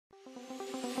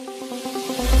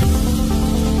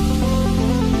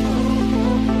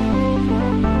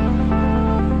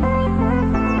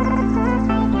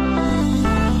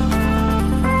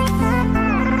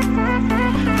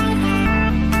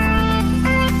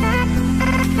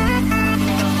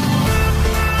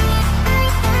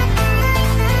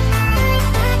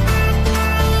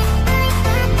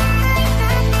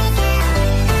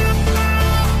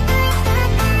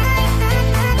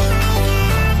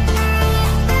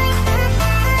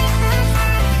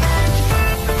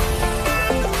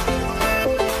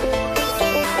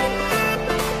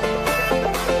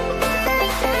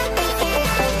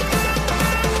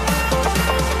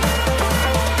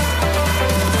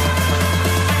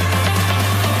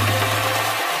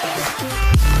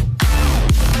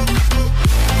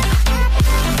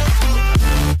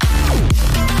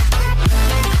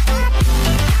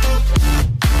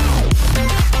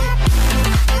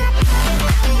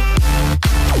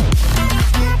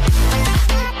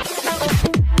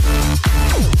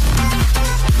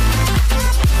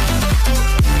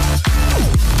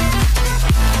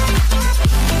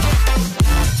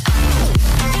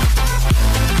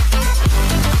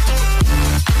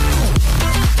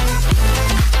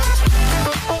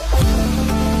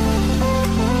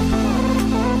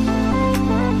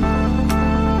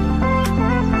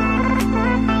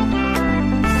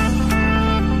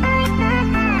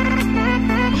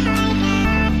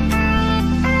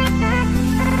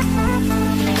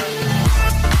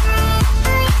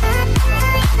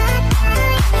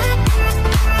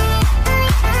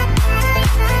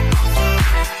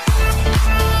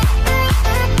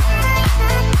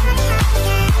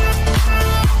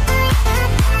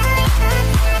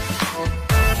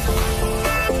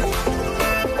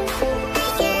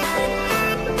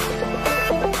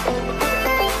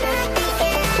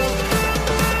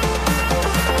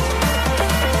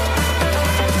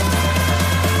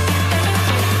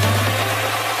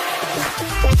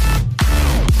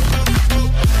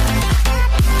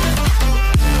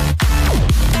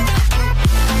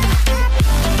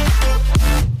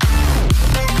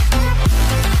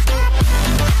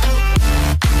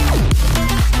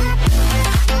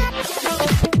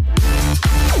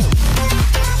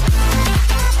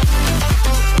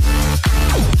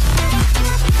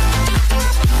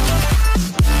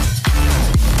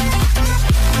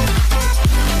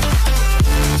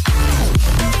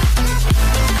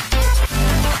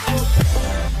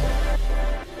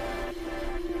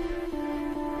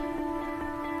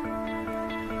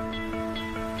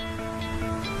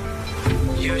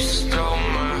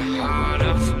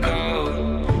of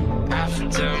gold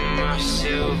after my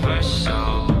silver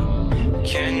soul.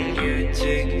 Can you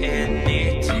dig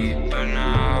any deeper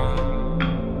now?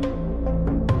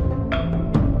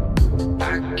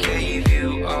 I gave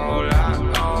you all I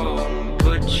own,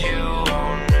 put you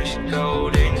on this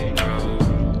golden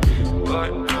road,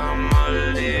 but I'm a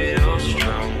little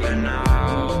stronger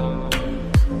now.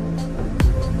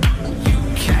 You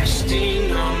cashed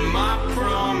in on my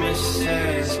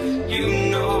promises, you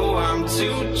know I'm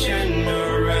too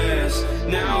generous.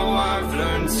 Now I've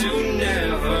learned to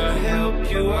never help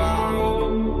you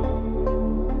out,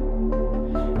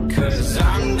 'cause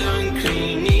I'm done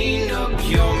cleaning up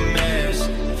your mess.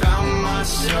 Found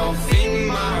myself in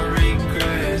my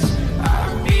regrets.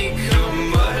 I've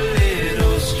become a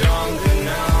little stronger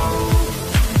now,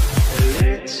 a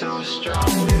little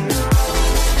stronger now.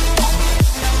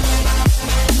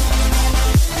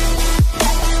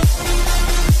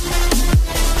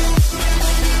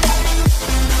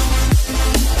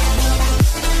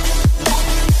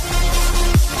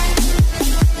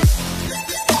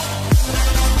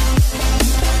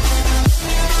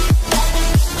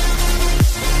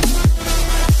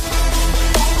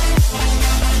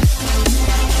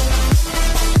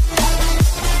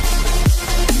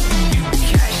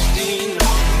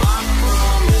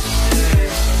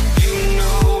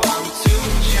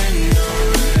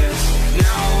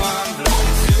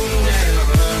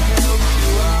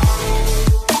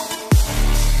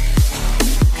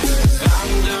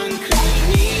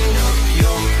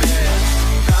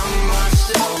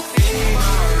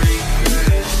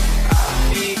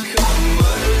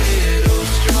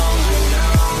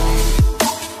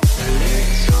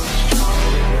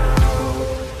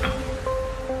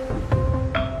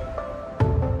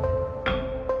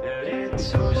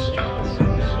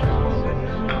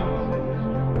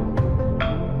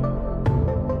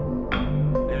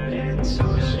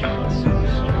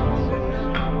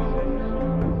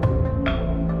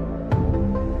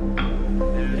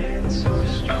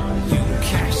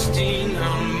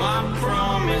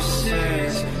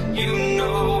 You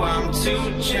know I'm too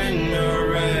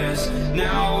generous.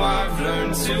 Now I've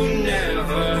learned to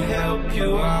never help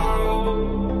you out,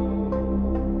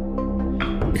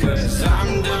 'cause I'm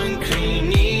done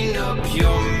cleaning up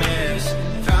your mess.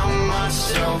 Found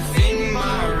myself in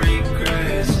my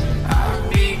regrets. I've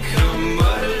become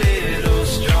a little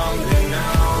stronger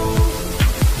now,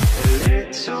 a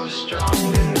little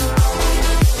stronger now.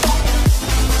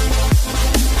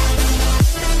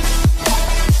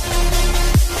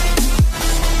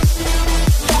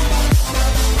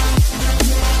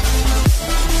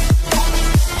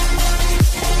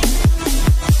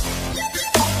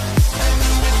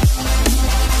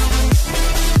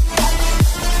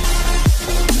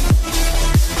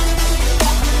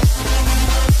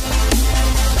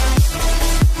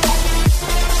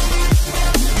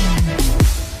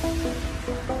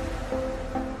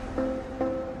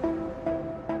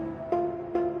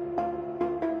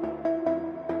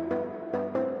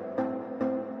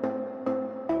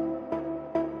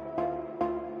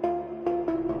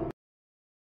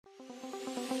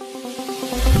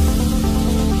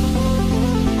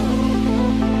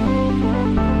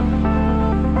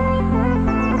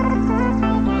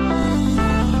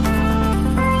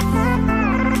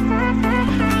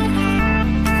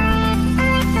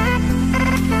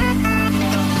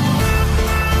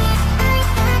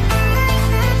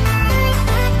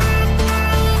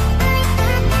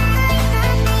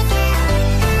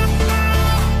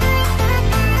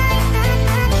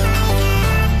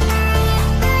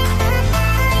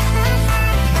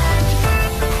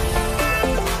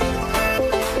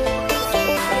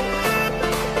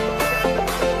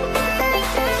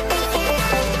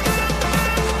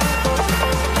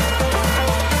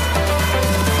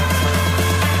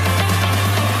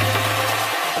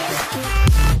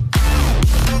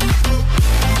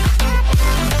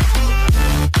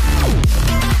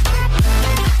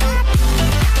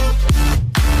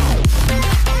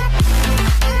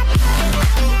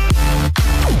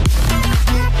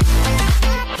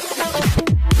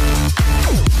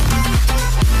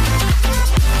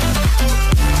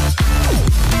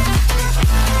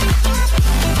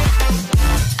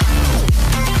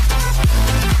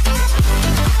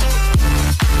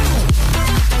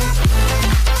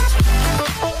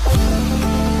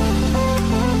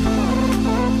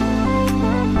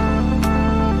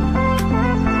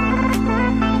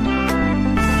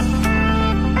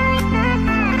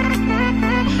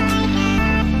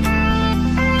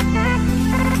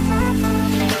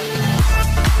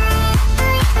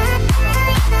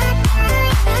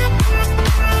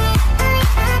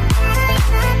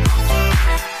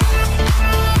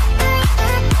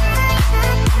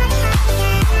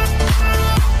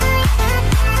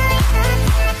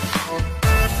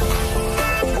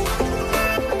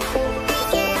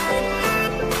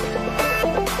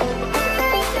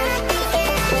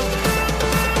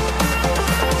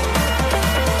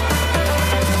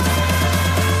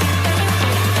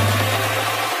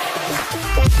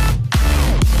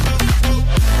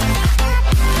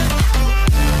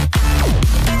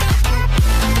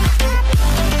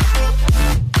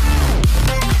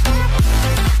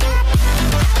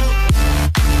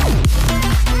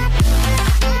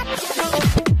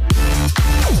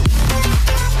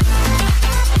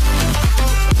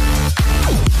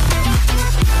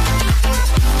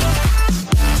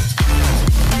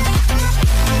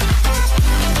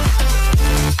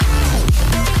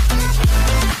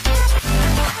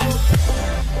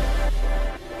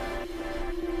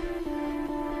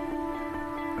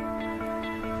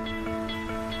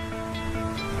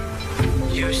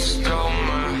 You stole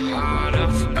my heart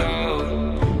of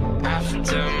gold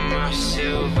after my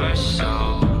silver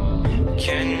soul.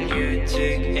 Can you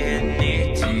dig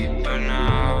any deeper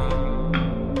now?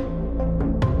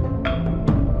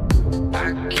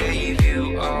 I gave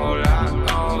you all I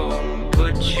own,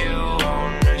 put you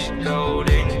on this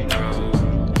golden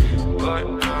road, but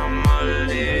I'm a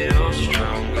little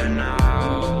stronger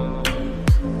now.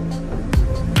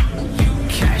 You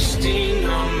cashed in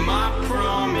on my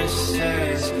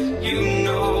promises, you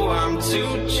know I'm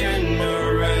too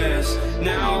generous.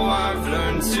 Now I've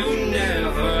learned to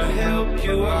never help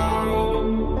you out,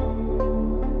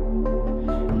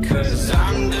 'cause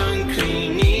I'm done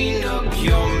cleaning up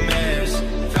your mess.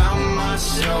 Found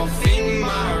myself in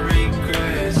my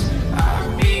regrets.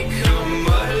 I've become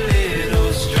a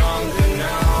little stronger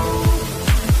now,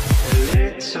 a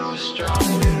little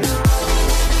stronger now.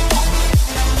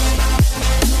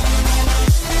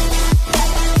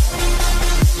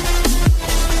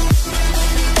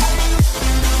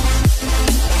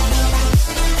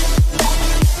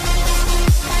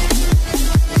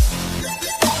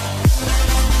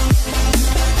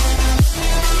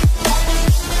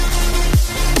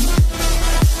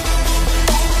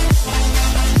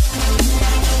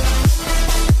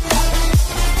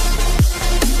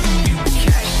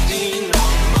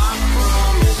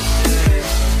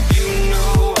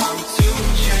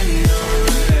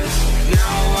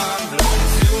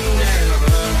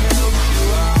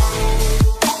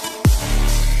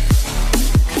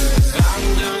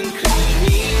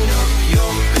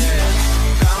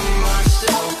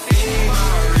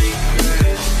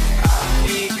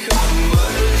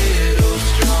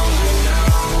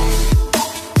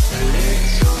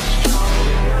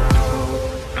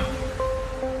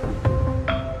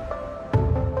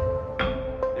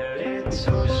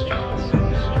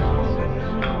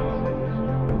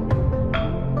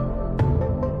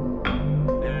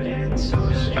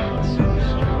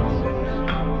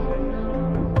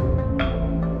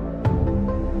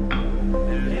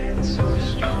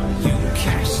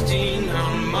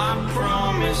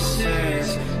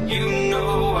 You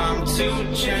know I'm too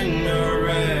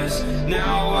generous.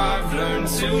 Now I've learned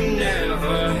to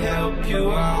never help you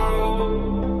out,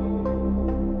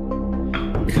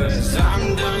 'cause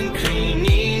I'm done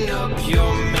cleaning up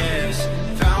your mess.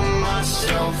 Found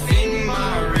myself in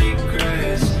my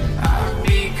regrets. I've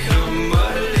become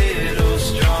a little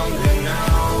stronger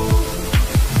now,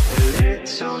 a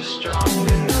little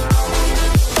stronger now.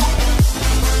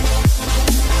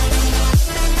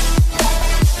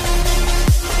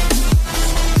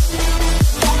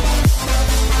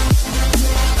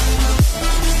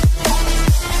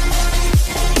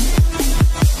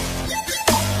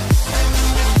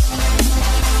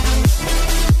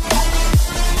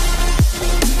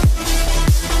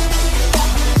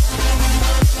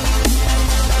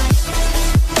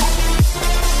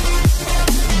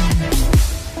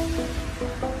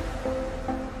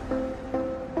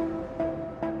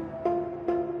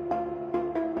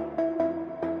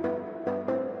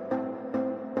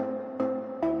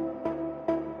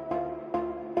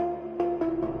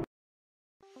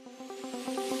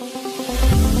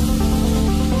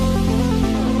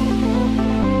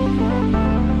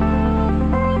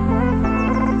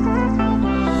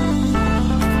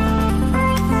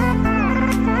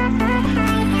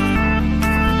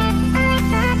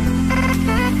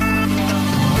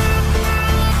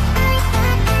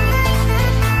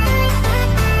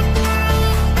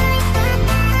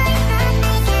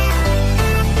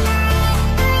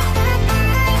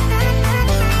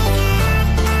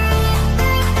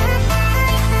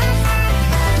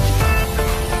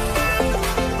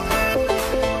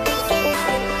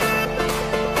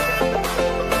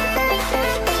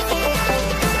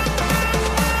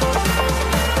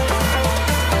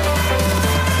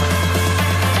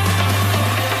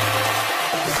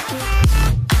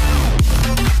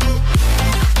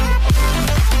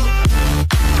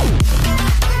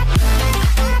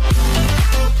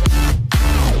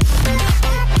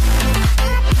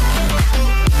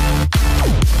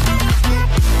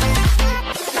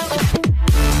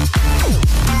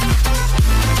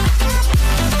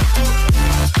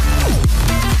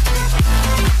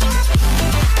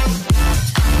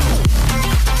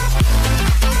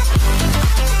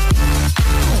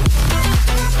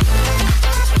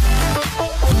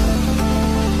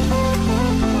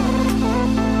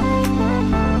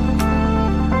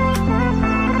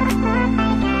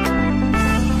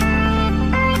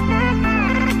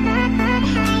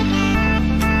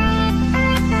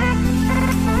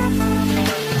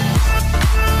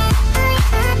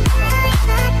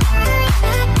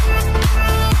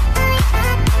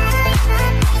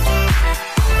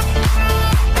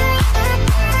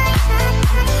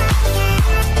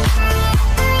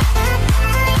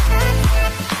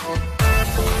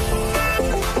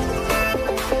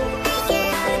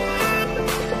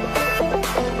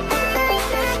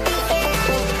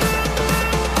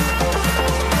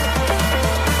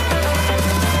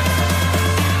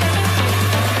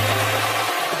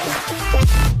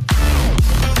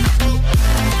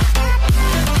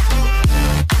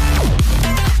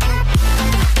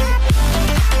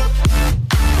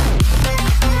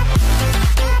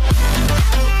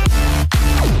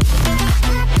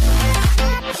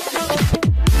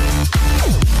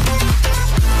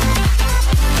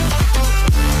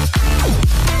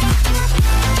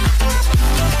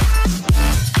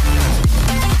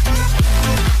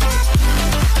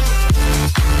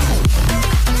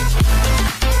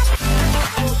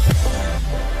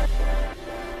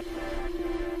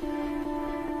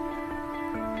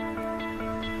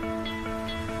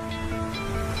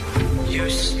 You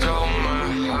stole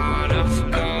my heart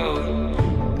of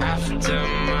gold after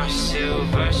my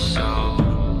silver soul.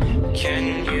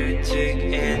 Can you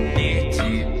dig any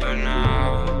deeper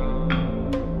now?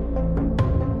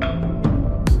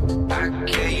 I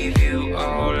gave you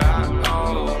all I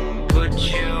own, put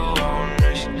you on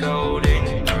this golden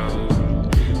road,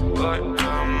 but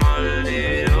I'm a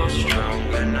little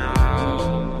stronger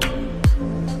now.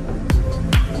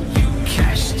 You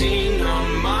cashed in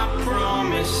on my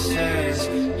promises.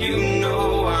 You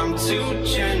know I'm too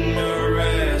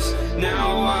generous.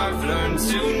 Now I've learned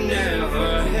to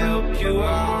never help you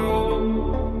out,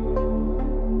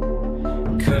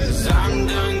 'cause I'm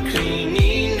done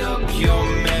cleaning up your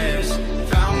mess.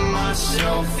 Found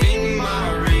myself in my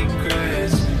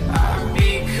regrets. I've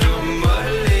become a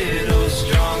little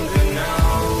stronger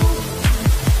now.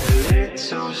 A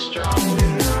little stronger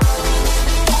now.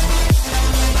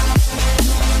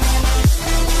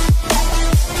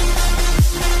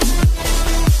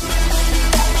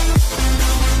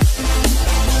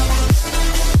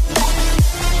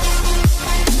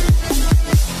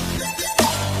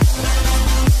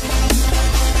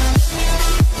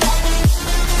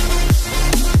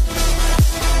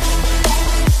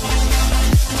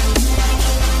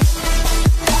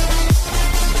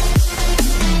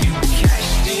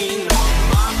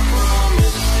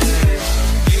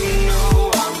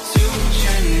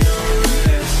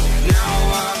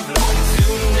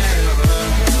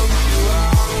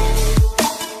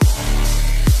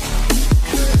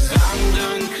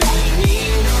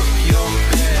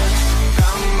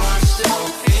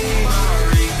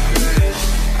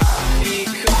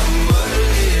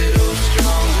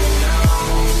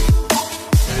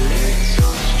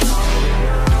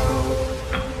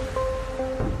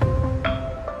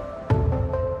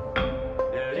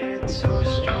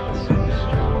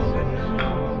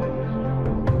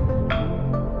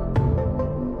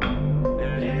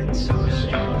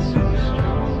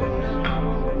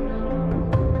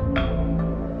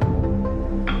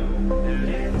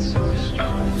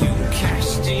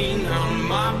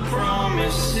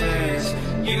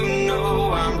 You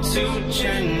know I'm too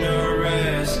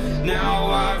generous. Now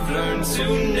I've learned to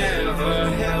never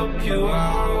help you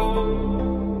out,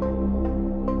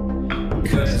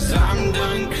 'cause I'm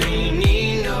done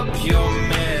cleaning up your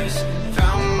mess.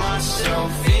 Found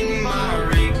myself in my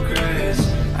regrets.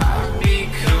 I've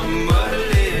become a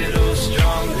little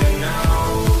stronger now.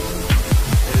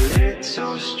 A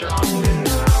little stronger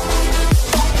now.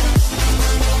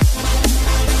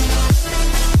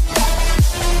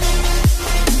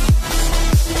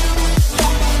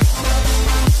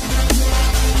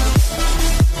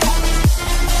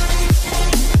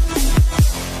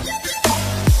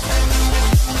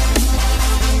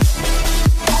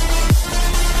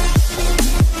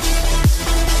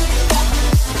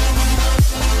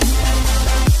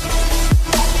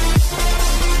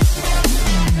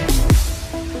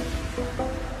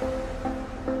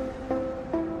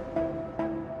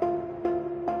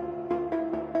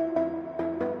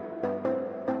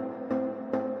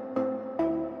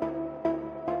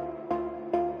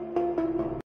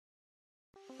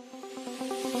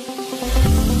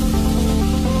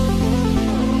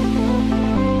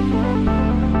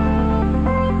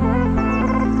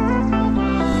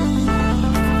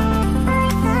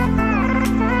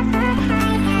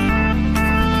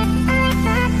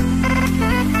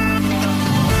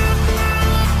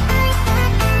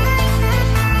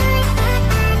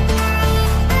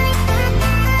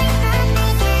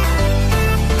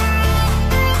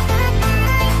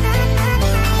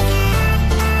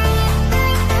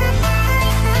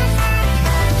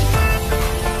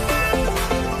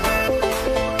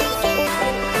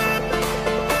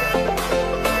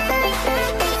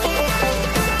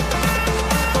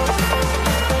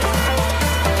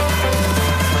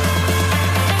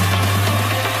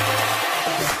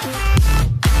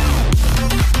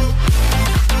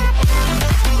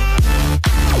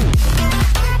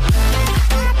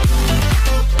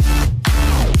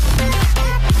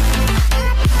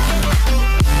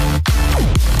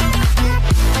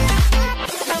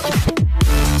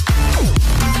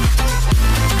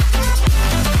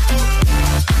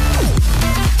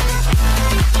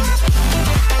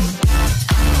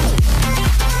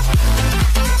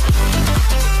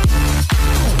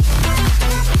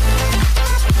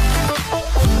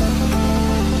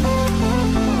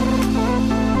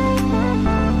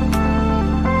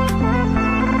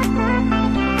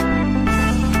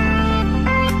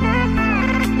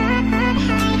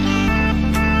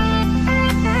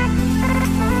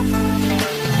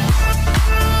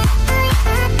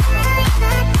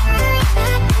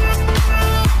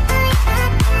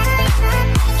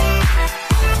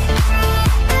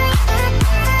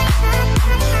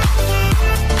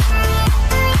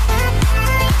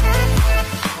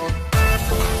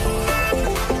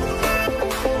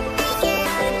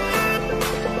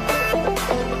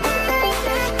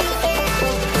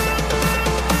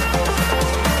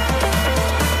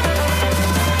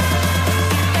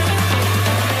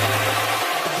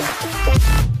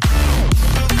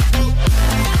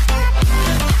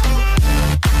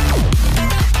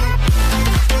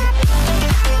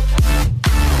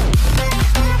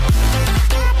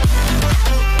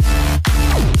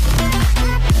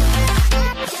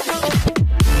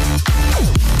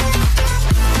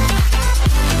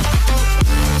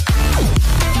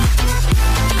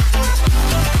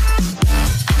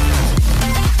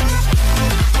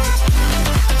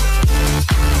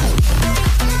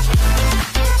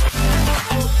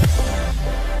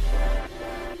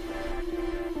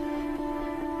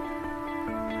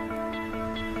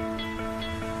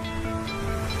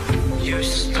 You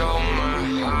stole my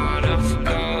heart of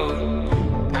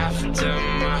gold after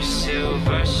my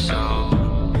silver soul.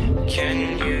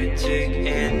 Can you dig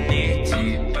any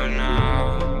deeper now?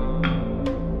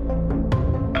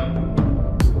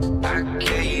 I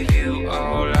gave you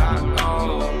all I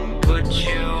own, put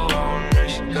you on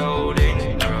this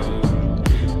golden throne,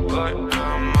 but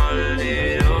I'm a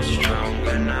little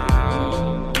stronger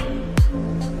now.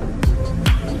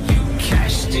 You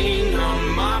cashed in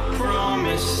on my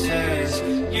promises,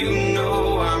 you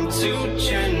know I'm too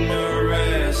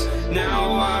generous.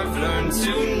 Now I've learned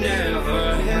to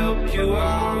never help you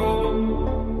out,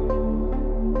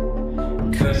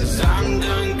 'cause I'm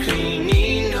done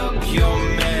cleaning up your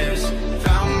mess.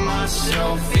 Found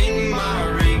myself in my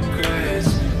regrets.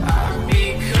 I've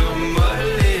become a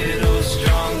little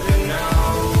stronger now,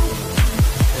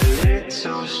 a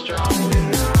little stronger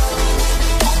now.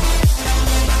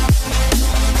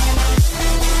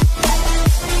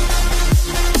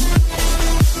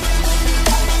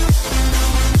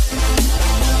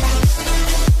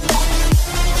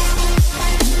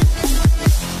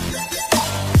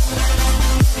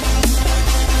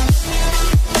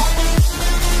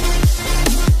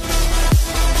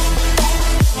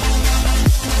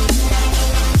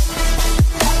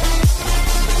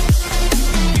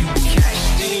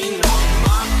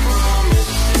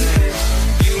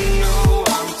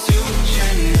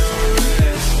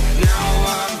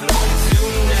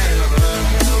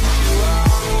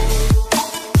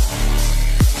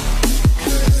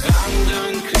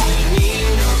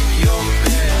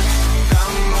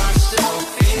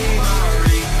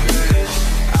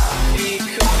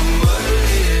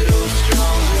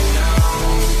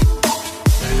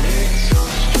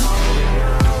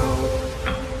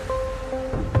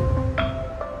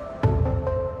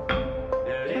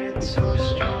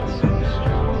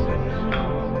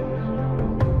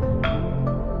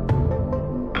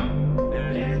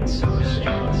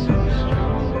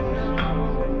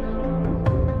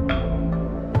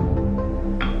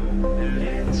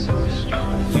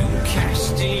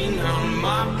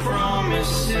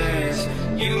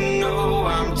 You know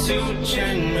I'm too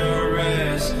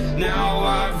generous. Now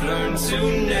I've learned to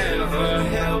never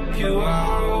help you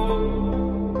out,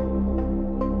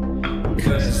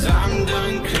 'cause I'm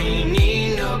done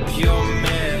cleaning up your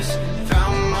mess.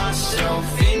 Found myself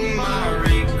in my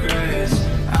regrets.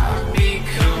 I've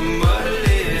become a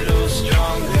little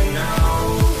stronger now,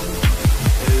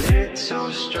 a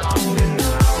little stronger now.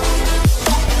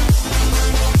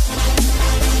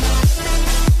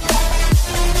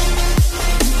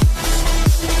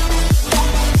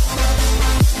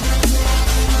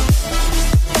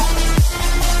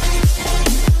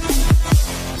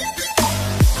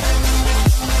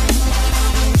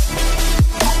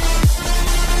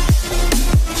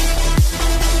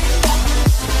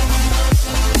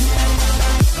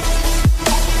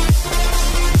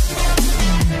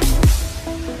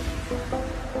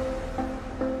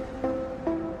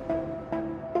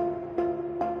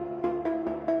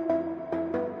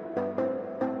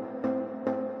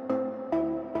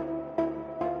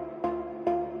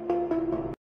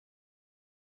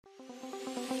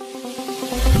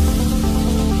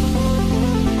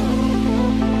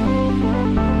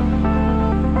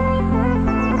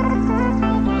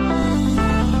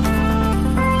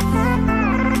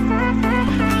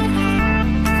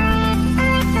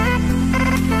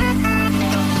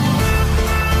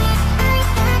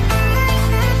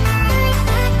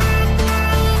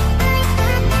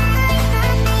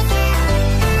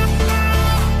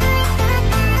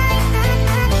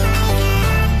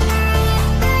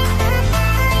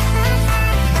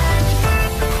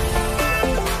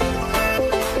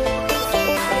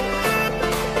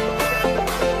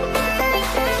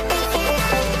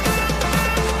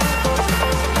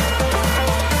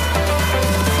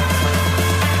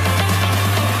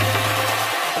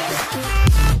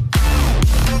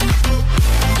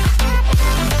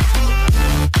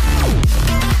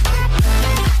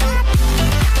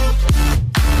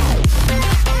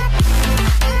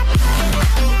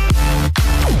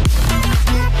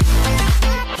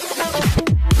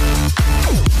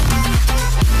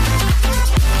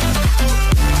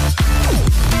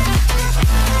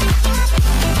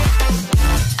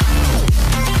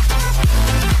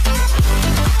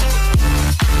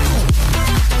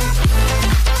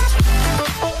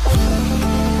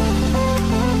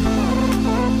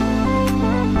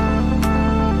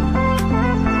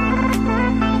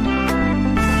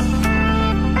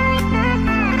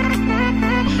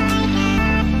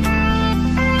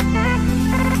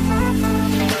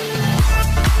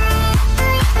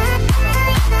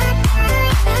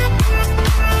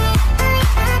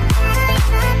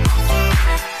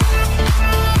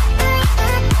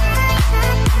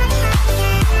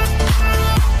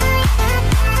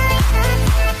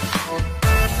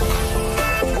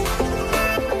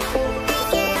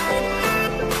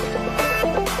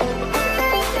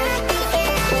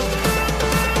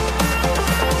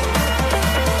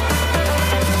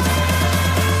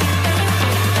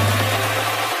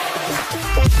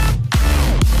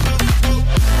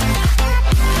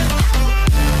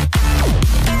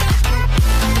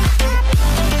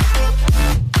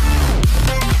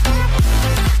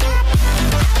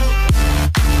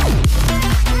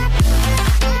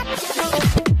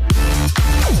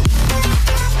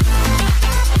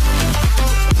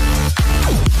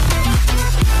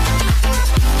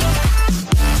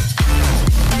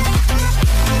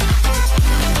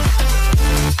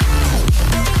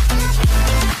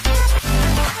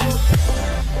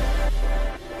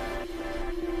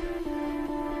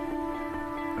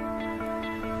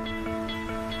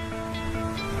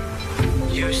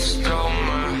 You stole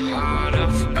my heart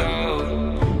of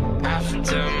gold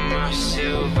after my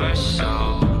silver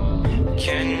soul.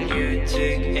 Can you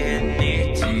dig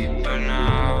any deeper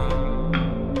now?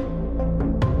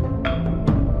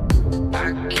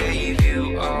 I gave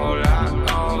you all I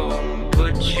own,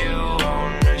 put you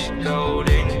on this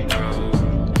golden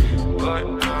throne, but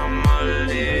I'm a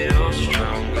little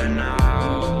stronger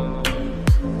now.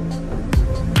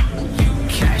 You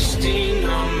cashed in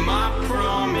on my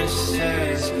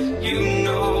promises, you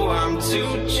know I'm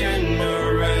too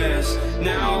generous.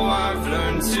 Now I've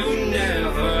learned to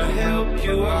never help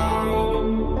you out,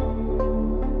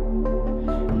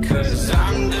 'cause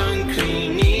I'm done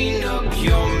cleaning up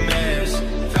your mess.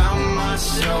 Found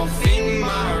myself in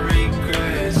my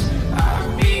regrets.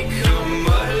 I've become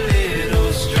a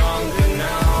little stronger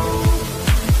now,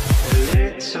 a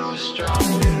little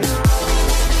stronger now.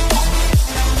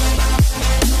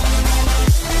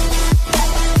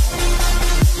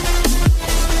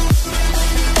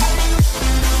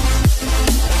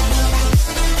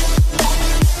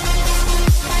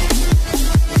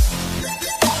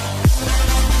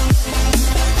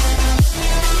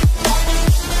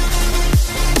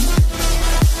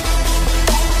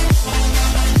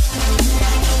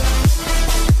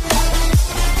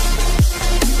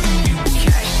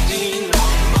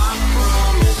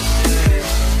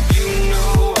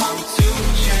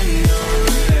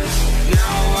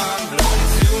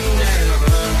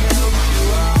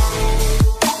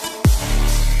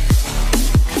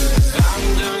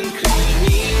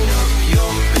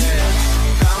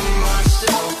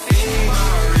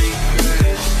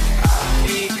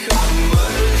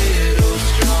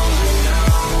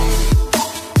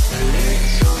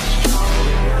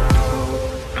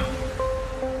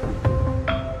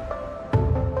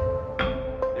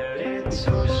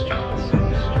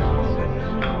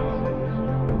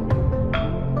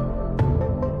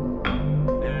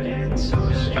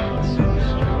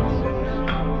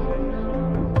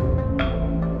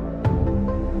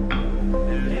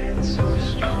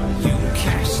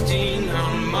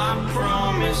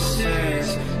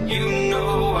 You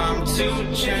know I'm too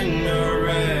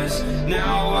generous.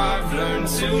 Now I've learned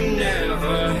to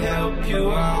never help you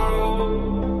out,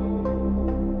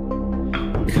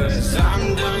 'cause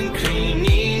I'm done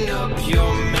cleaning up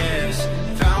your mess.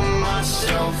 Found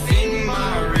myself in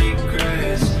my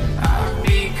regrets. I've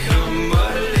become a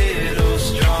little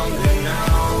stronger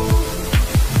now,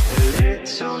 a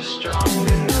little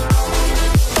stronger now.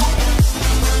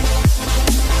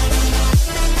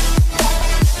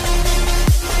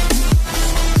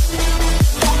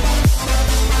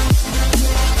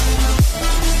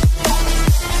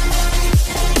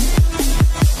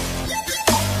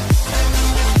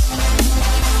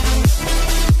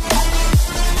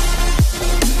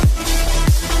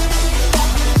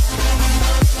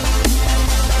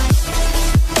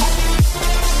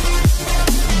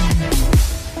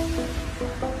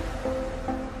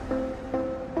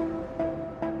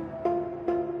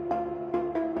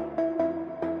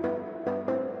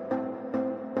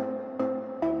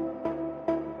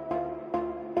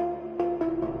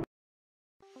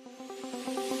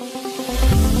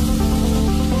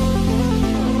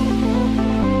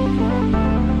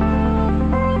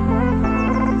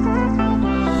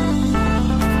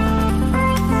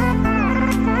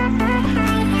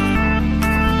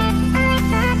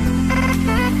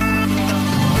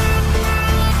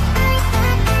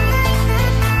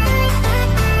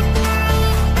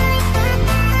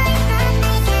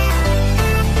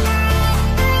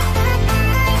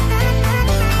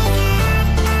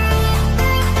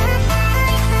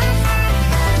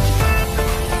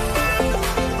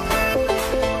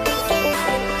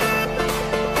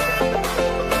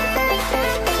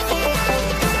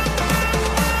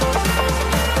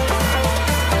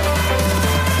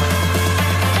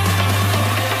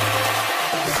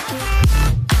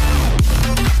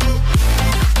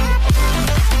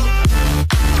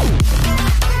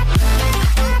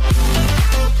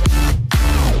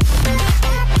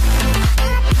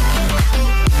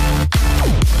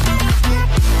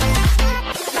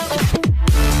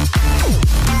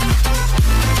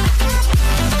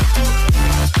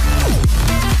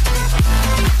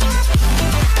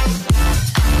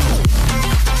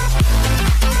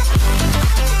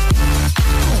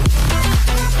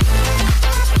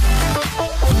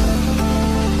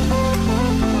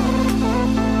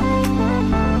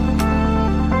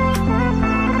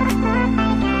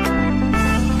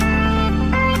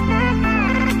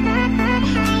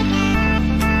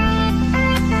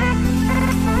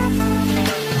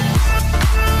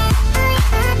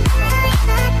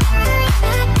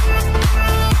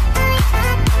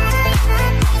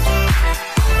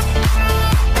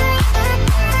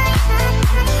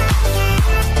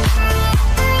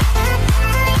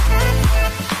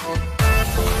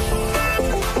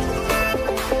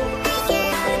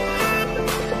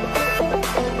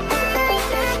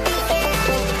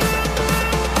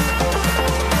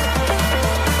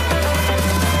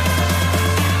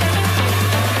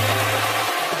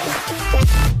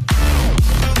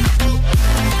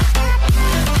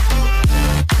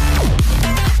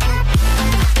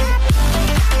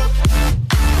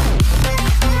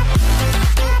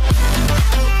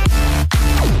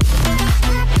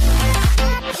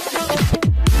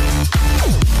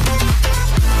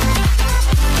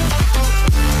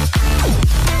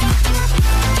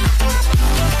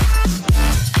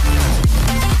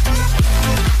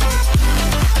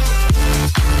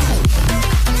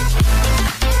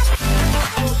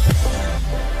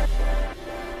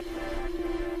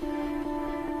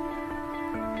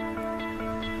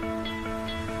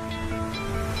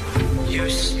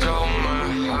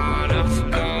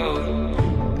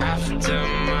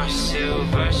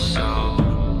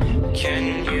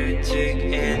 take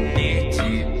any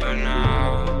deeper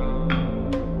now.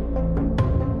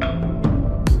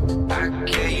 I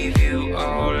gave you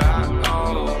all I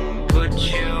own, put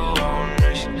you on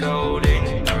this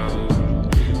golden road,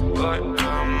 but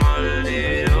I'm a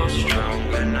little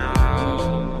stronger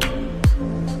now.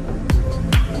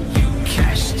 You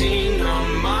cashed in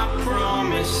on my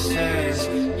promises,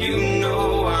 you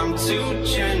know I'm too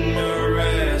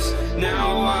generous.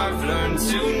 Now I've learned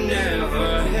to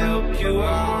never help you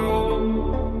out,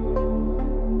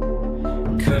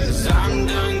 'cause I'm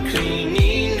done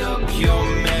cleaning up your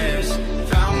mess.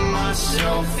 Found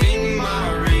myself in my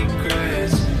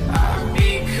regrets. I've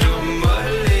become a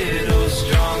little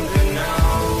stronger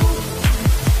now,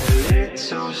 a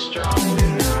little stronger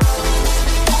now.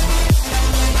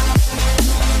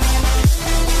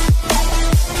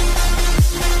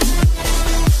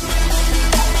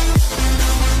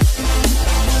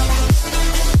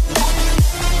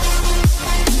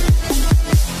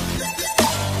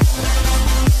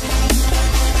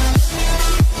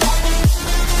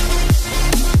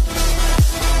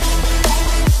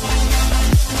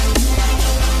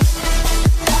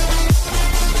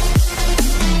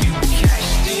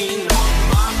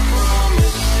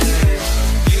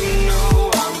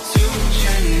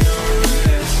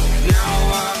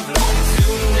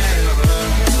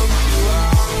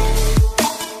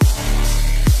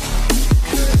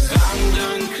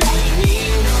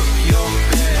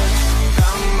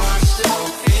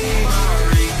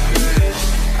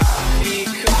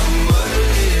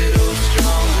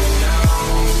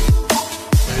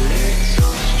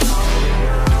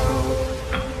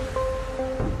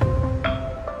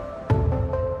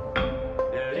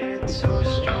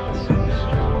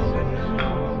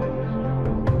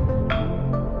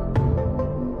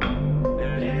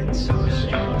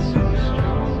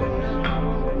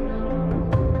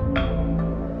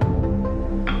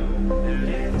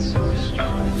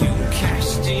 You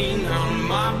cashed in on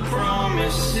my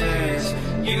promises,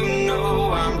 you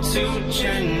know I'm too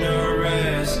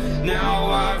generous.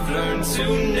 Now I've learned to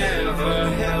never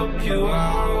help you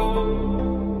out,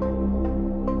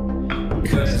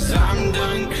 'cause I'm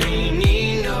done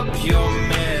cleaning up your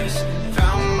mess.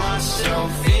 Found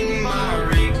myself in my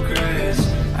regrets.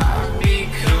 I've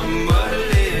become a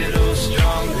little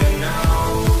stronger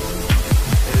now,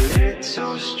 a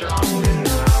little stronger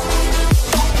now.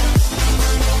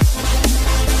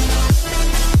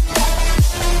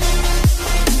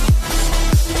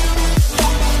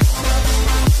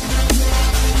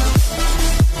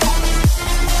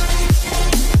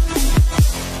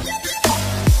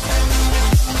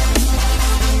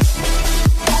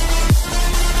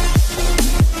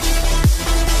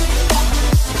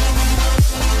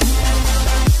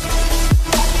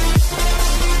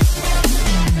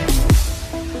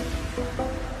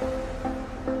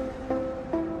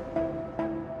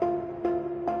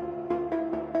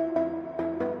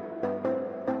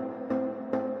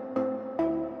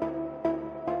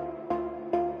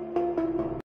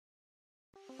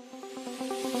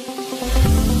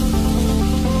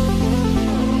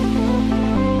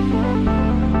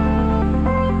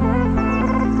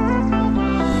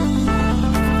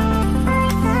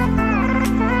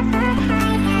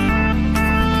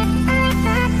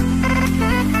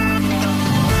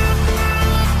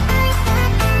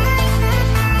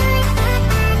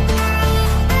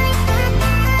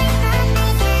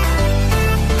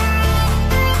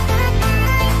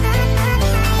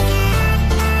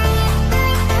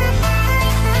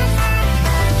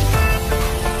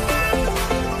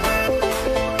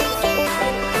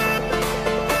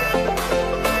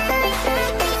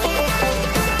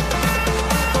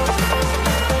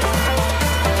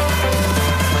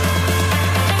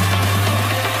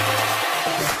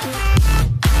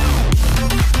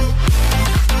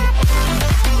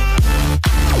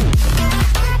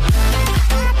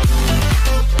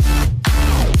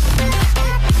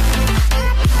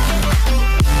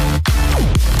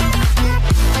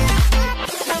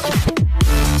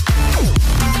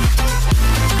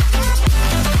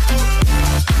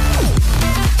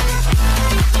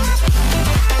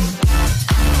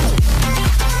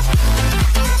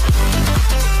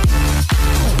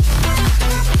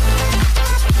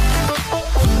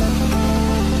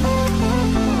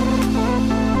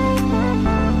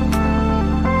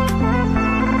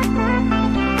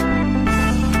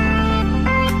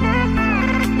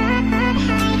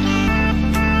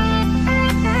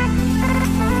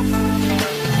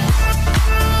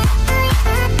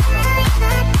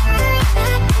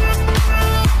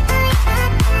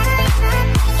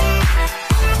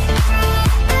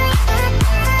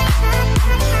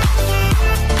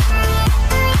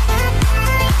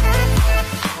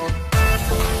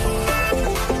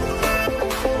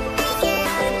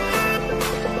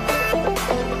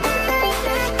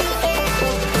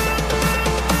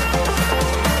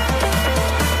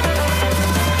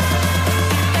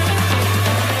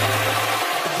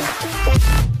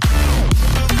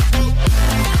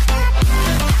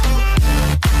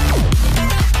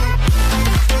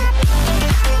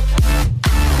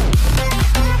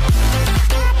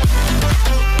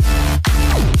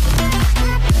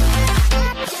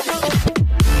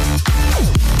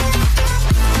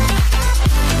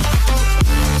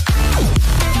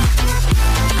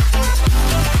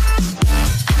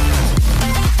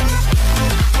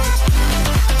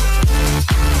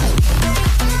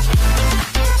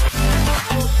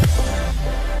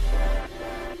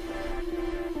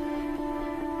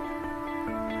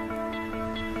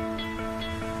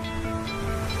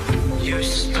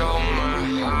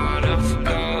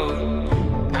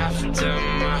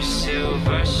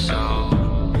 soul.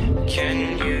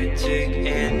 Can you dig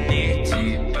any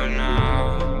deeper now?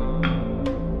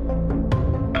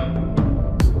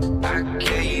 I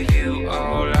gave you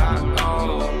all I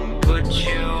own, put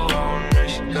you on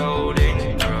this golden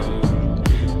throne,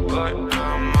 but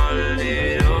I'm a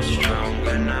little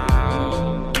stronger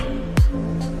now.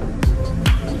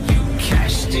 You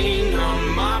cashed in on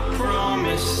my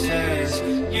promises,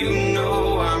 you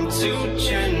know I'm too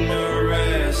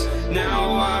generous. Now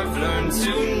I've learned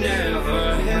to never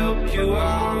help you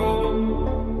out,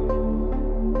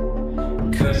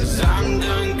 'cause I'm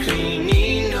done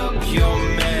cleaning up your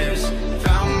mess.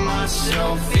 Found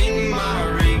myself in my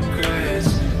regrets.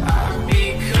 I've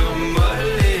become a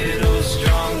little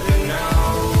stronger now,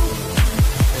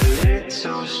 a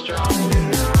little stronger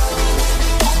now.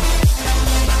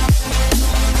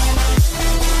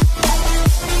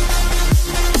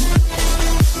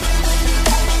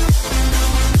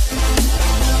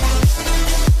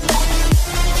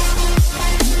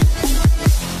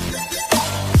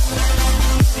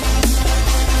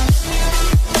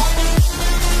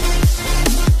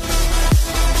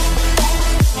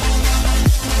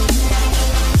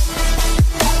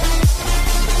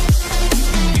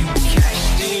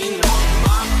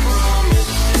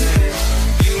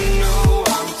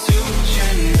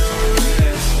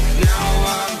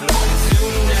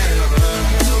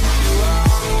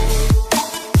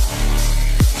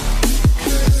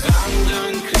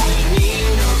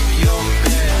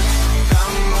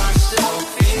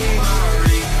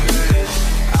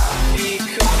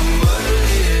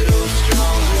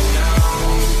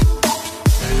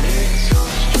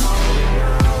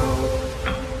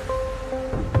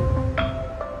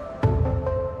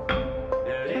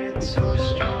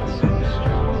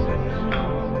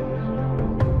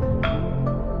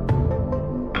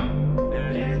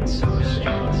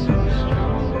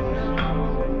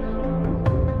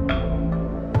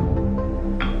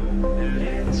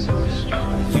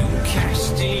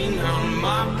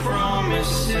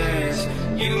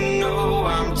 You know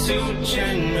I'm too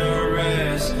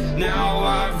generous. Now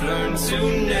I've learned to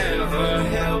never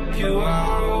help you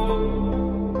out,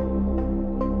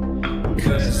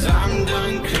 'cause I'm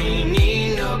done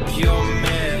cleaning up your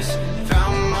mess.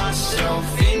 Found myself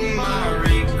in my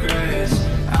regrets.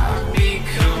 I've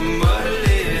become a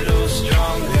little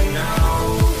stronger now,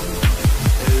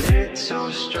 a little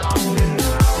stronger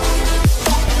now.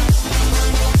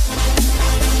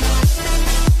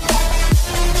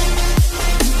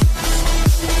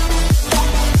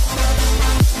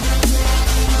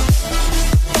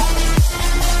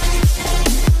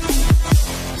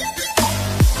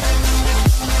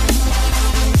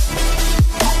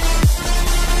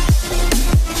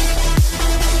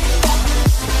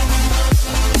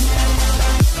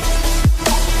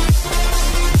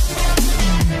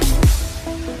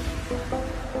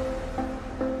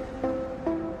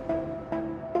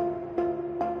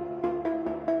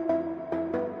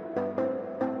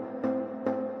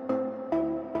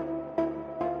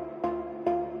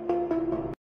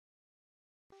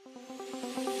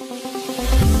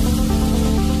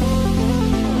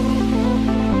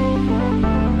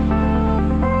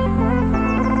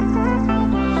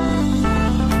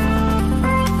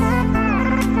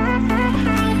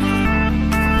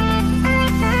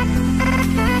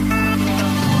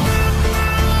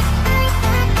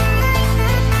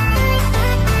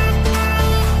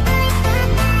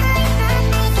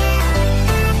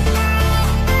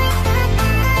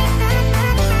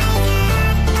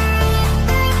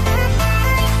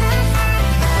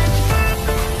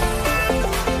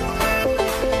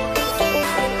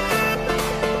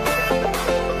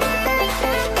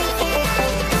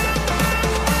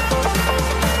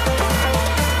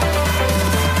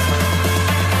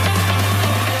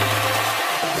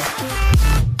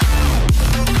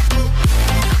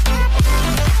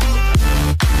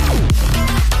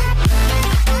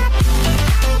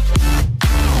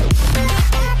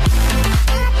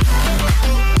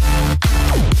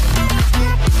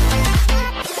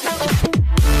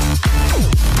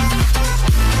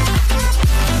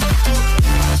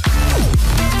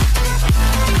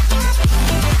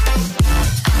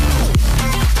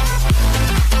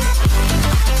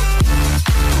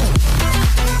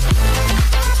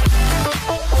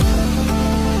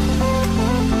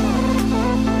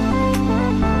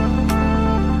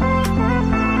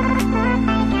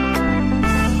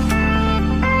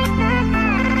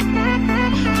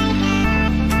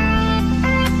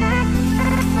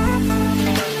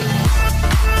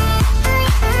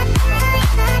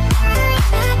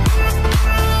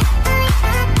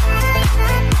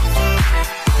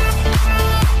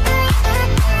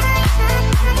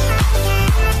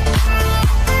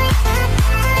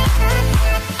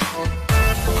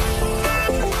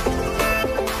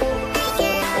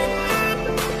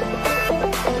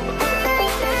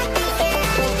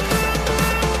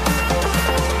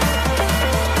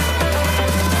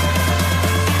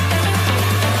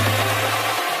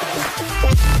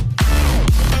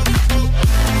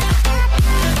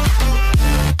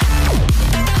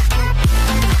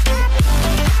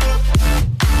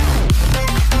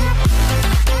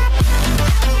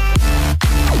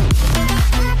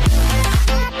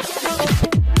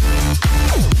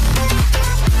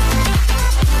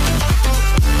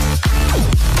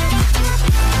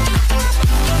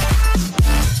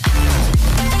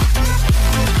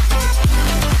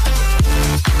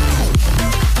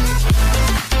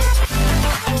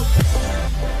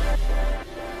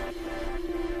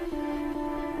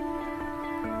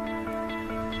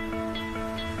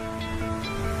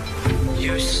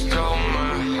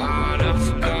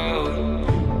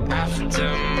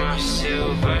 under my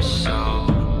silver soul.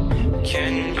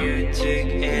 Can you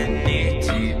dig any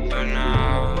deeper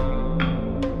now?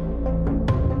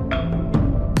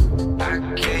 I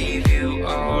gave you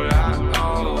all I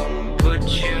own, put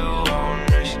you on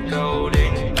this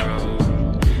golden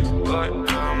road, but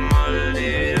I'm a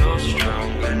little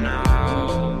stronger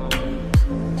now.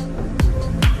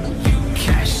 You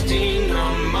cashed in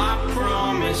on my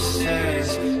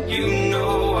promises, you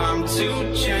know I'm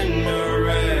too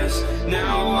generous.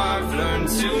 Now I've learned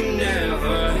to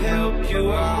never help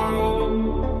you out,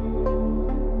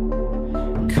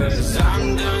 'cause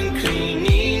I'm done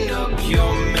cleaning up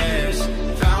your mess.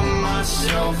 Found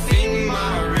myself in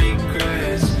my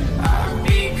regrets. I've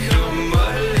become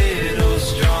a little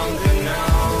stronger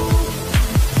now,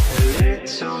 a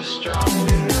little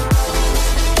stronger now.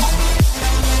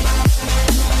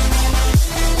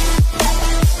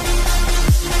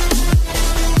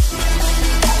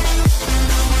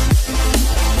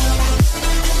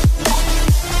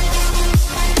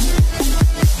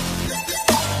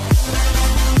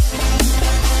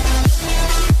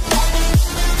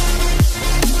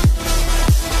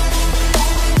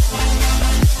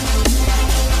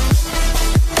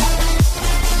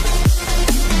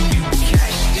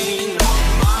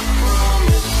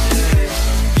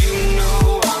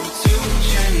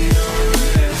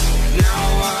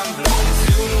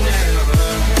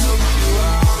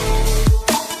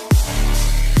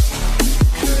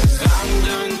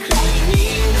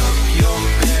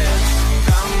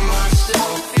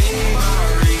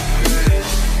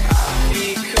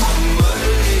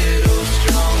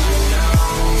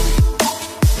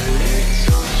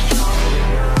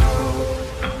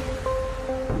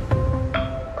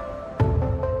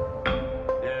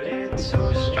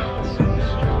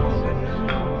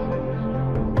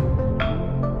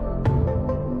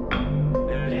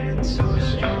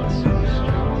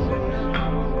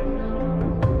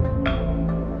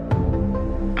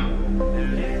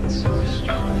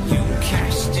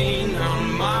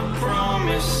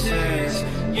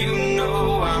 You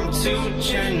know I'm too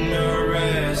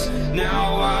generous.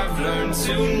 Now I've learned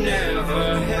to never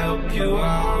help you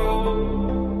out,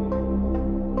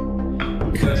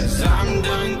 'cause I'm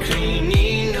done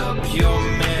cleaning up your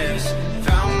mess.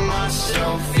 Found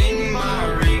myself in my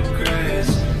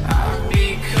regrets. I've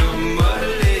become a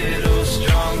little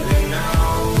stronger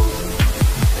now,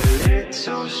 a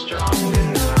little stronger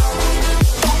now.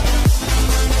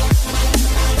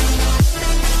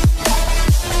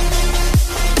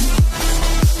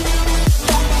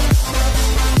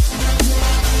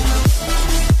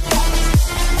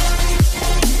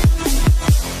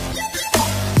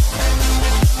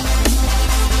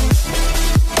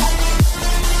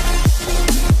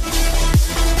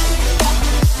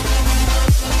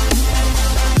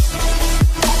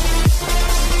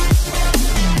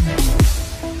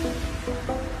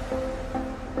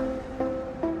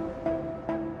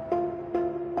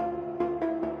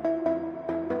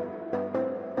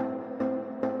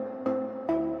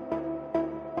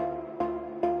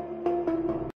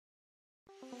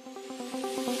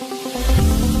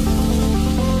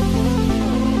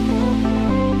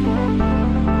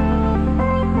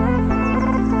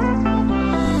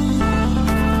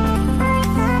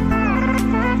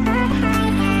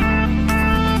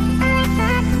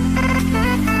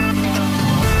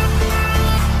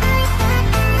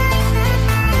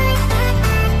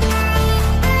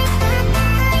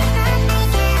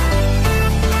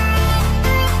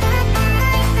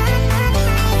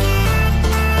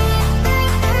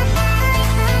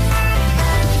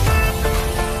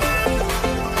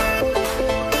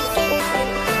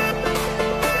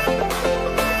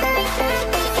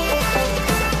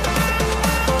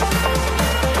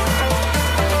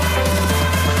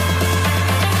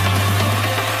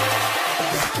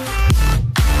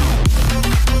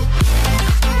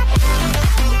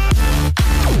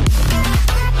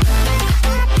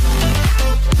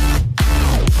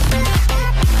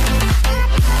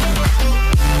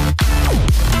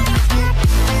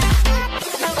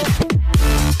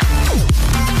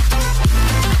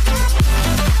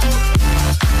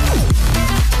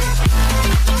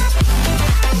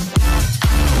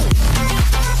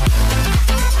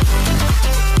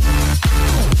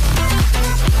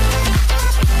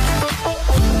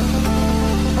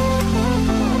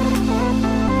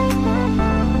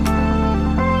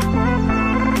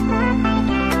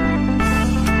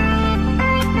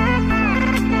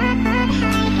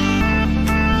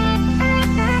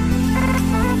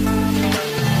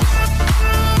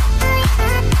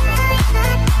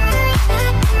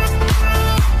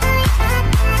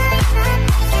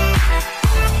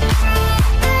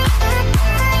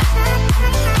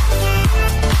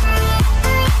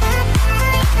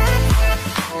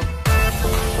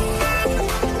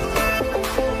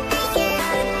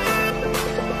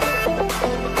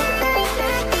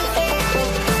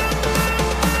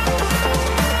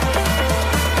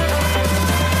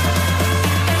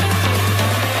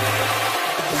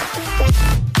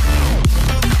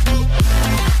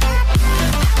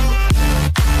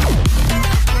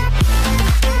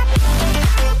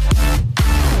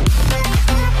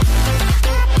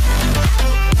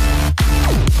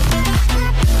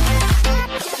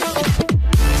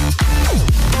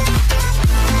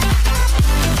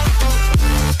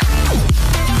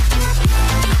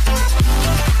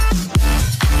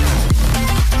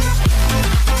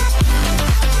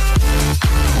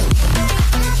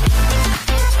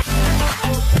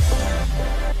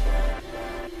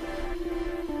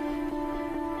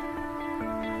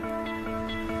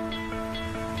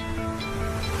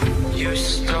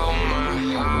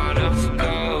 of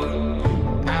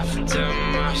gold after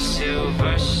my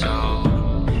silver soul.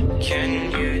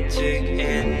 Can you dig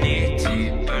any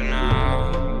deeper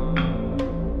now?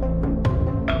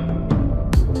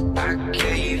 I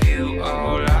gave you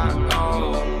all I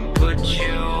own, put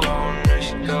you on this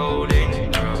golden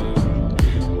throne,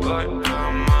 but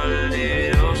I'm a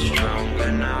little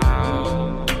stronger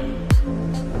now.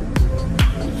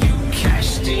 You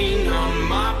cashed in on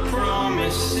my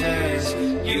promises,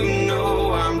 you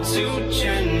know I'm too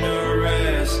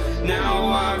generous. Now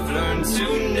I've learned to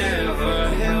never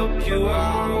help you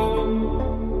out,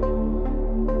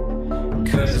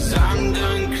 'cause I'm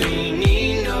done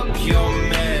cleaning up your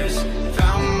mess.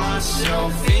 Found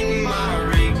myself in my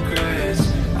regrets.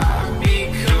 I've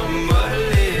become a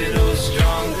little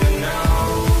stronger now,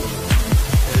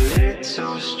 a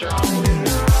little stronger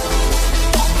now.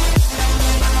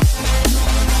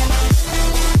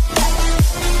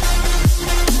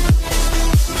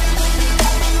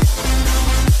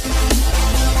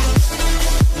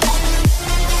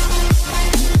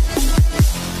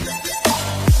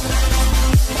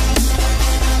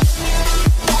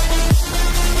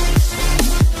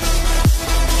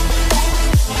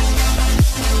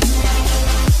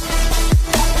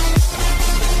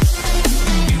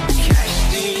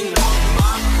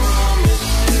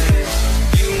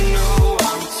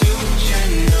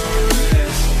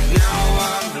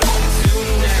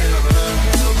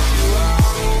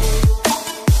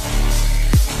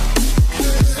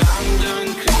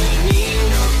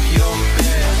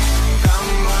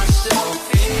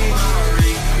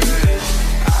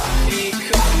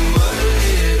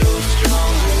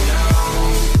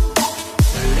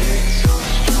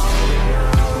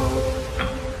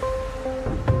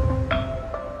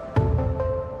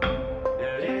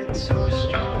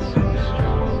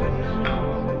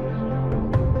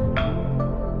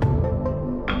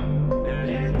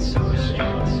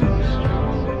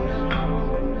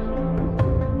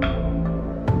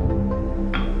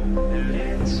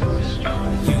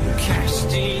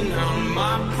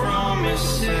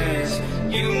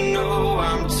 You know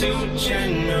I'm too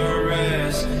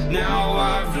generous. Now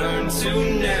I've learned to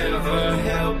never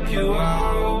help you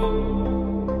out,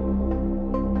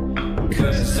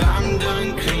 'cause I'm done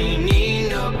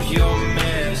cleaning up your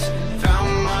mess.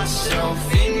 Found myself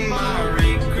in my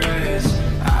regrets.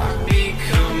 I've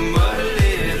become a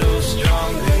little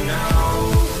stronger now,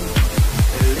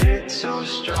 a little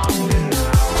stronger now.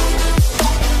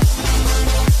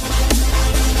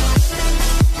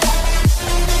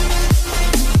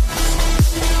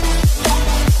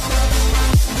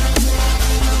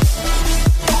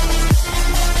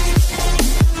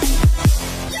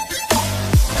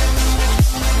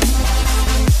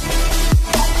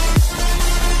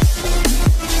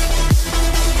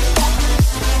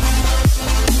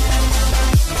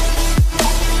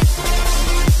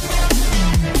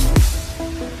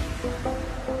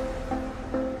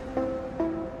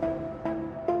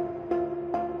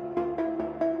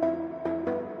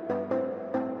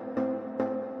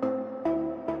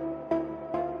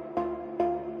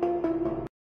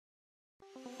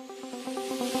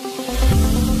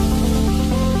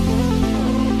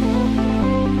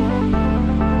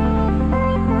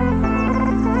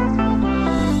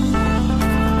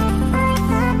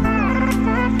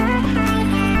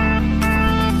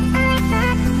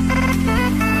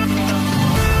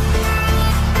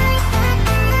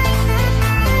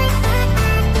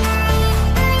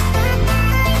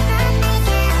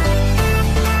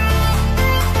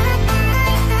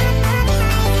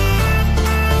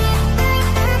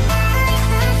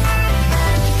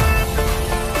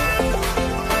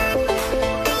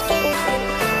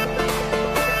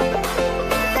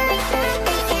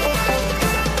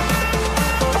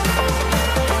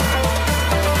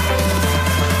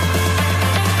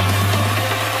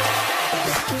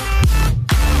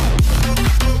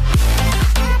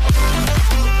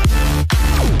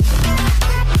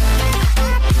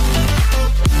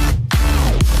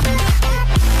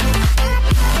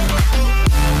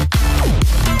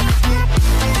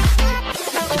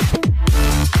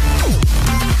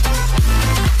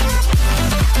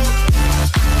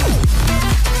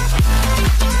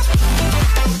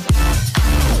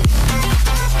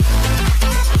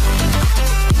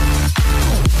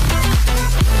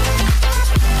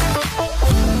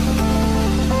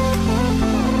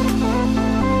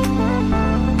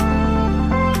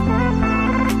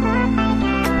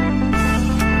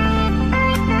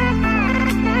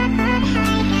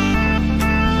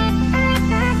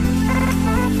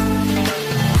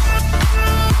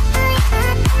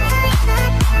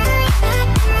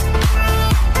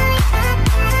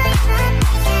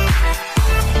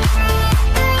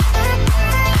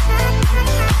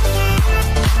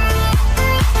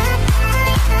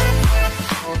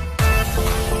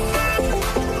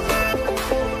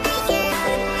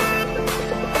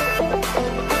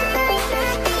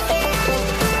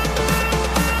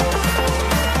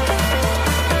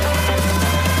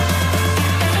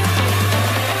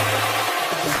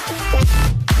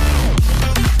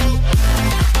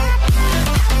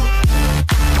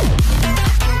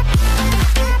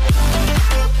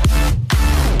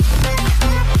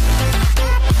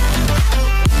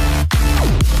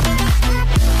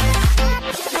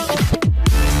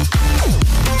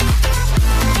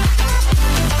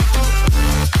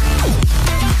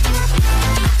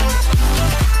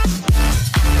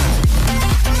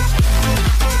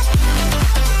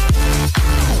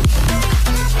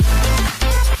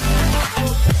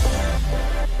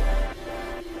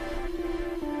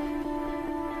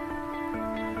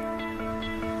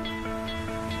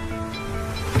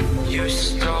 You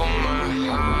stole my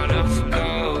heart of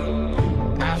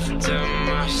gold after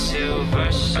my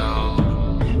silver soul.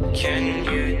 Can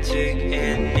you dig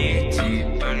any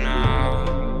deeper now?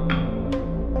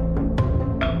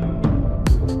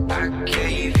 I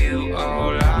gave you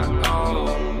all I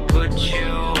own, put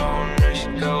you on this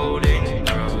golden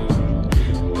throne,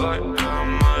 but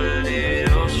I'm a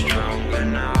little stronger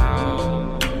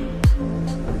now.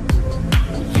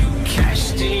 You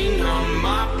cashed in on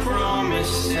my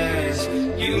promises.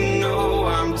 You know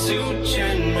I'm too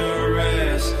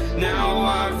generous. Now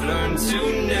I've learned to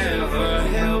never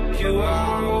help you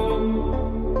out,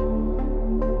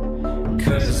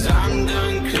 'cause I'm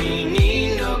done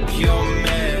cleaning up your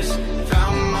mess.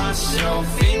 Found myself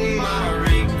in my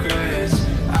regrets.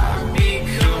 I've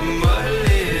become a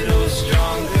little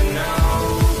stronger now,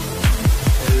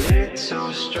 a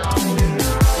little stronger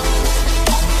now.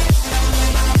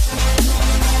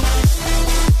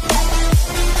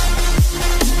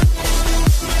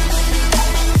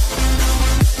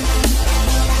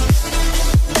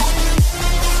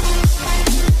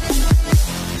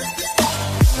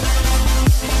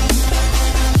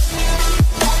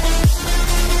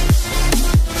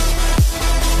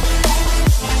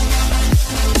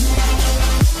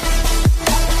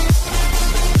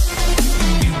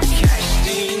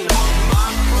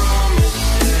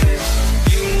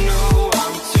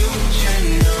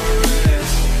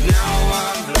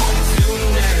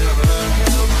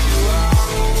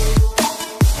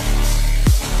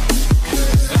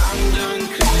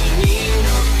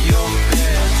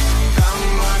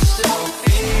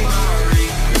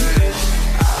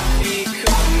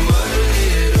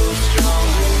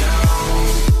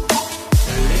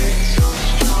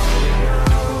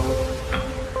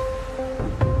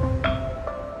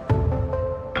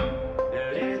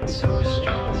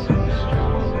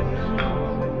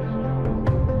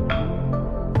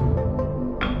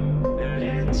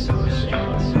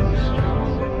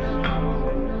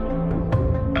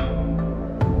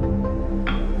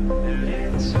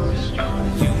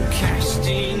 You cashed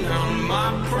in on my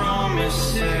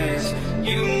promises.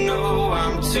 You know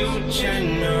I'm too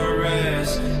generous.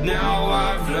 Now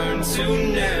I've learned to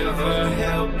never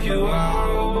help you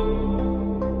out,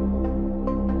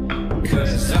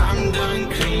 'cause I'm done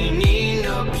cleaning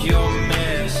up your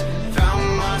mess. Found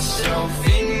myself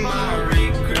in my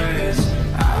regrets.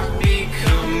 I've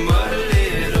become a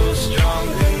little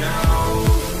stronger now,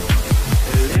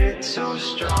 a little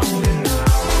stronger now.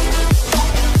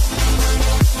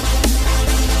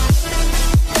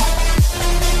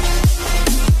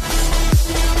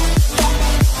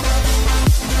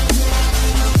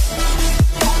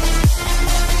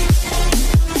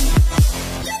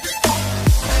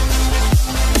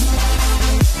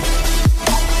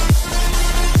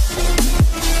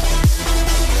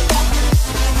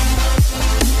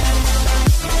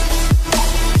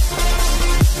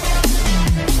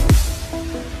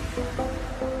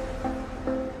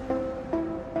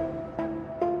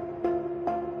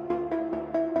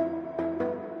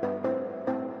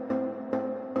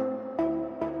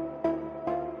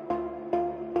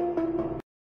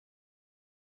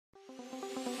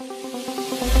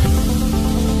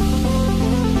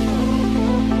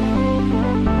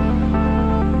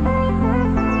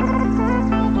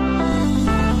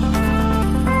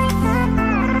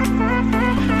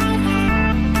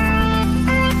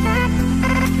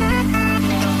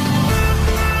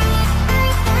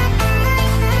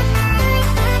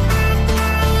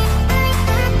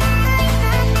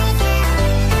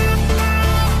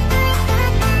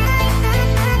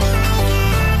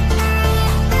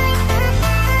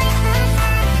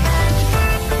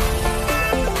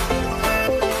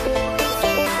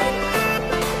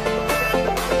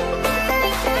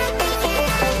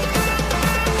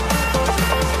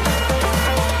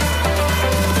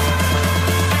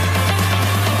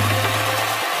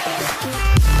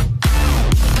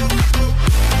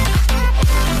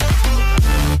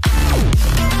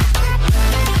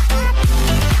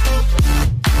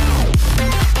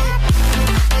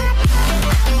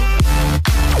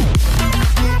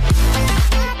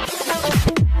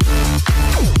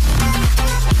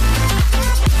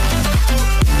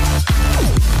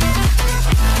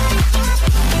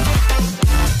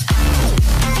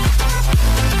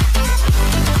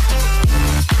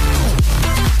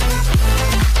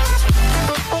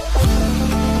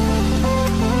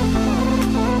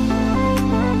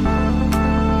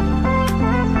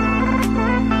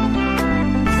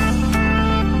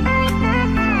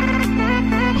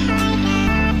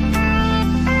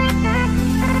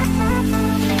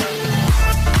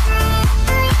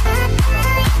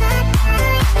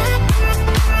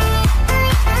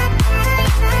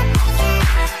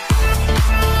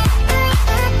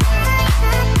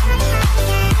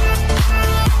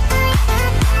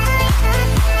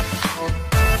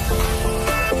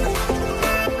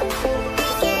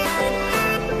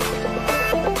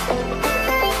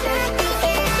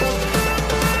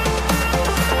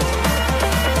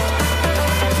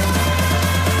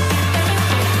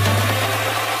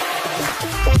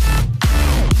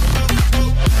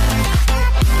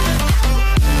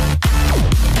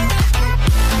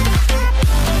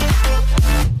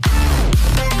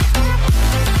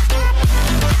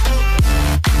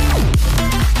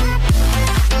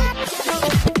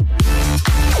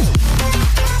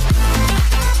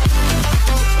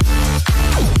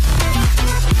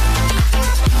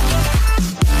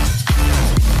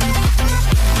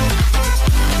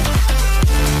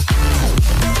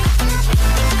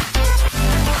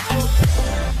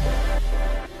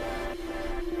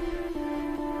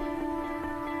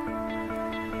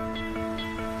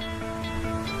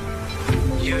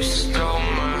 You stole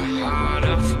my heart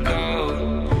of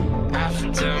gold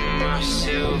after my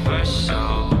silver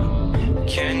soul.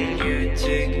 Can you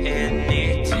dig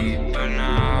any deeper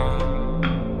now?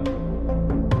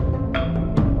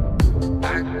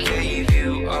 I gave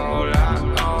you all I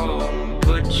own,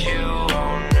 put you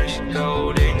on this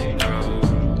golden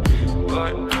throne,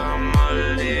 but I'm a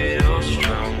little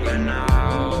stronger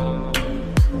now.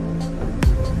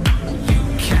 You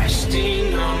cashed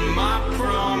in on my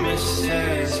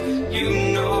promises, you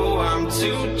know I'm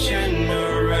too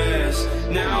generous.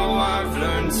 Now I've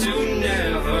learned to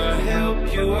never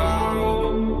help you out,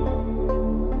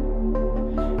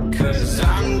 'cause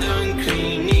I'm done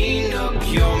cleaning up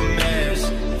your mess.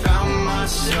 Found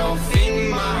myself in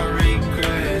my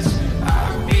regrets.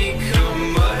 I've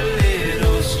become a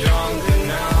little stronger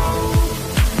now,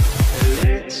 a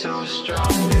little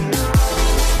stronger now.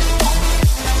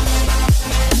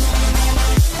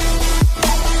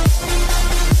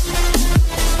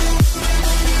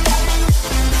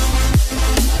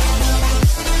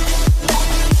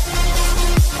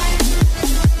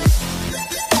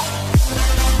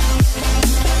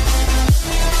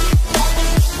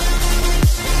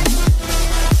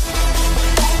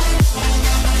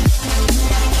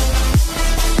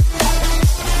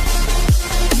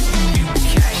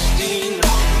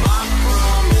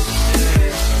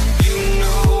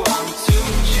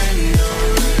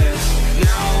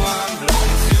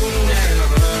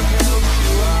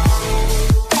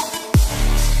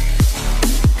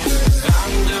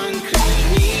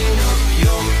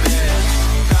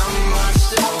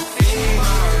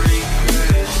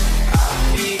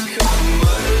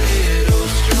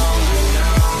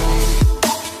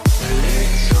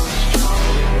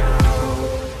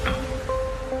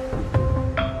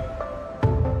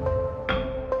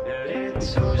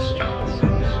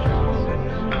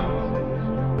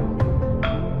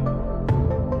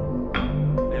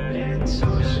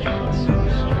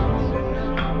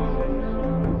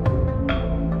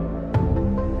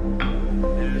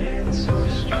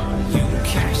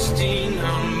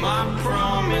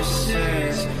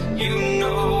 You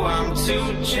know I'm too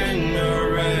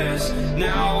generous.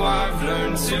 Now I've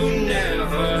learned to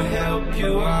never help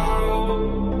you out,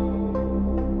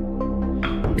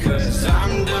 'cause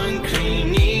I'm done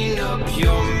cleaning up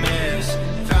your mess.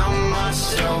 Found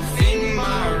myself in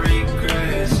my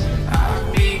regrets. I've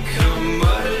become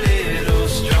a little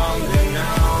stronger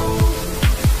now,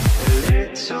 a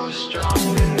little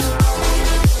stronger now.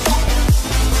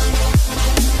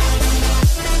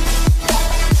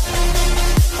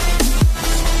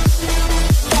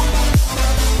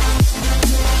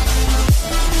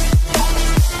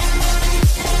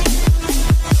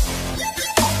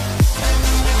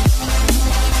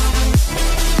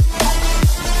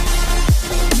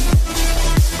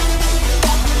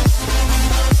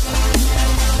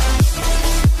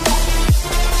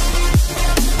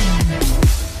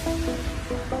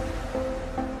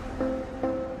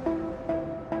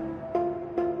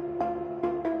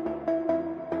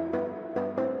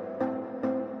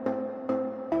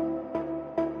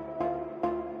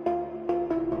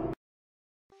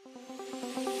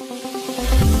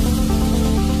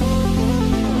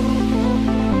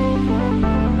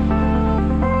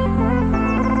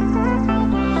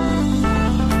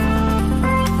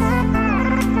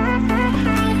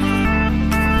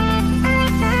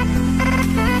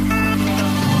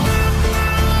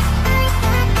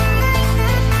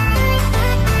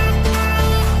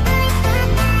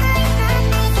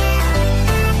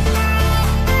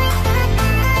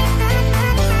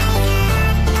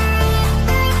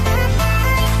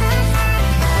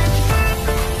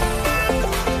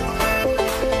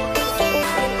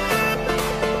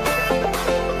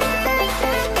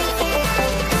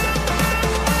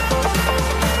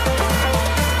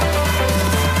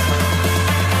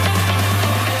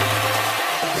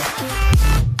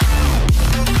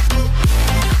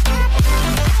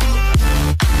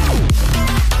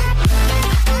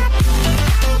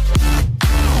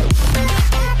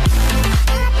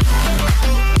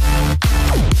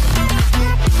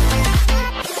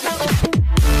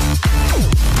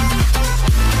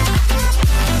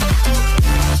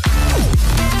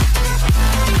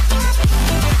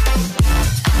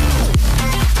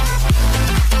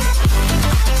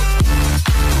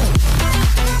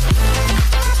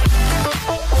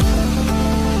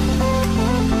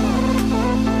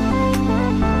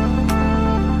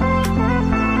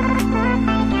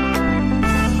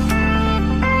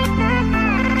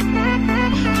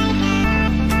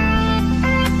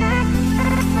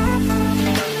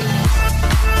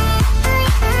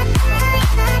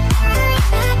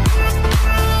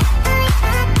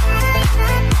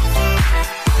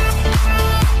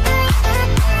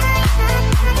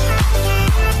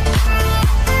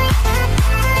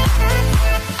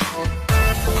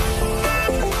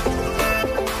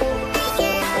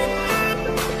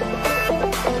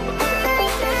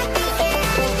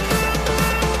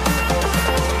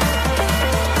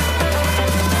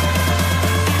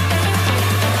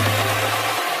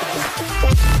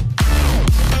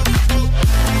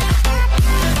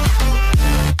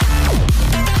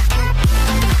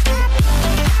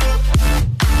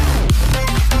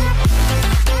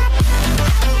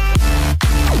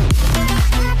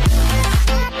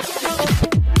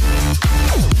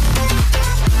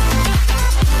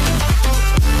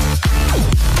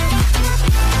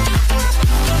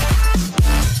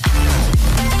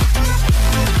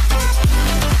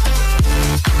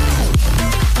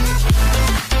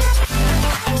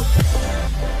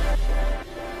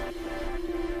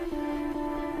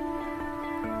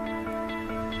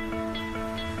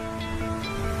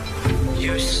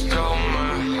 You stole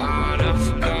my heart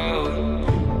of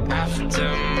gold after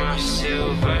my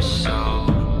silver soul.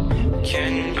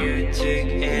 Can you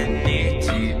dig any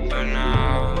deeper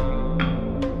now?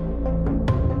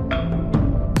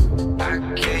 I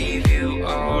gave you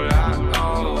all I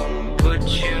own, put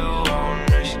you on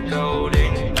this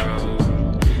golden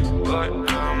throne, but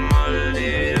I'm a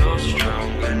little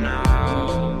stronger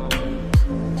now.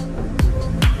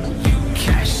 You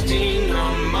cashed in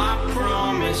on my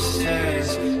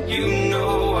promises. You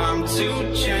know I'm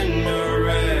too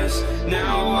generous.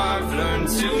 Now I've learned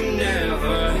to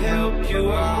never help you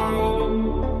out,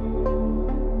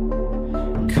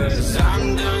 'cause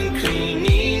I'm done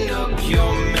cleaning up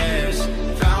your mess.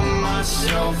 Found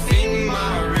myself in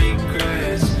my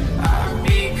regrets. I've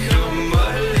become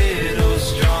a little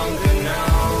stronger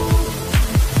now,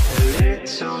 a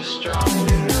little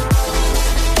stronger now.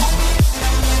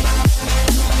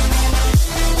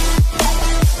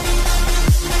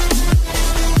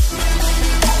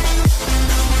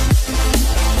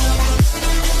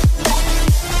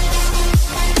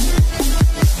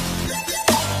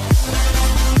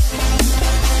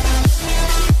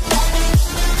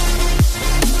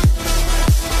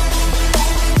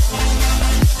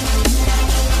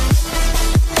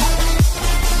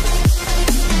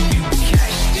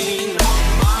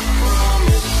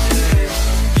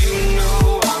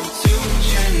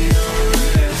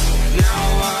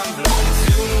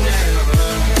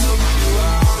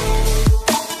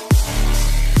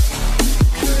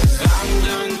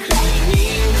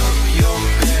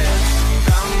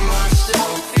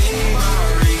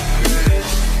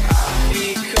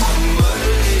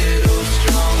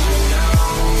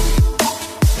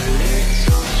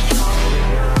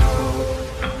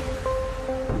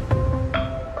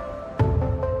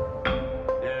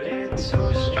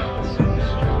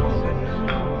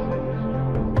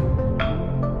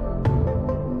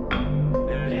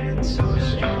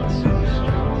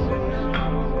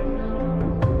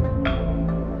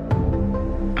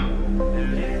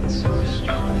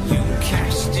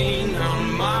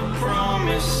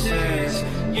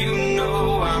 You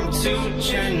know I'm too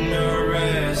generous.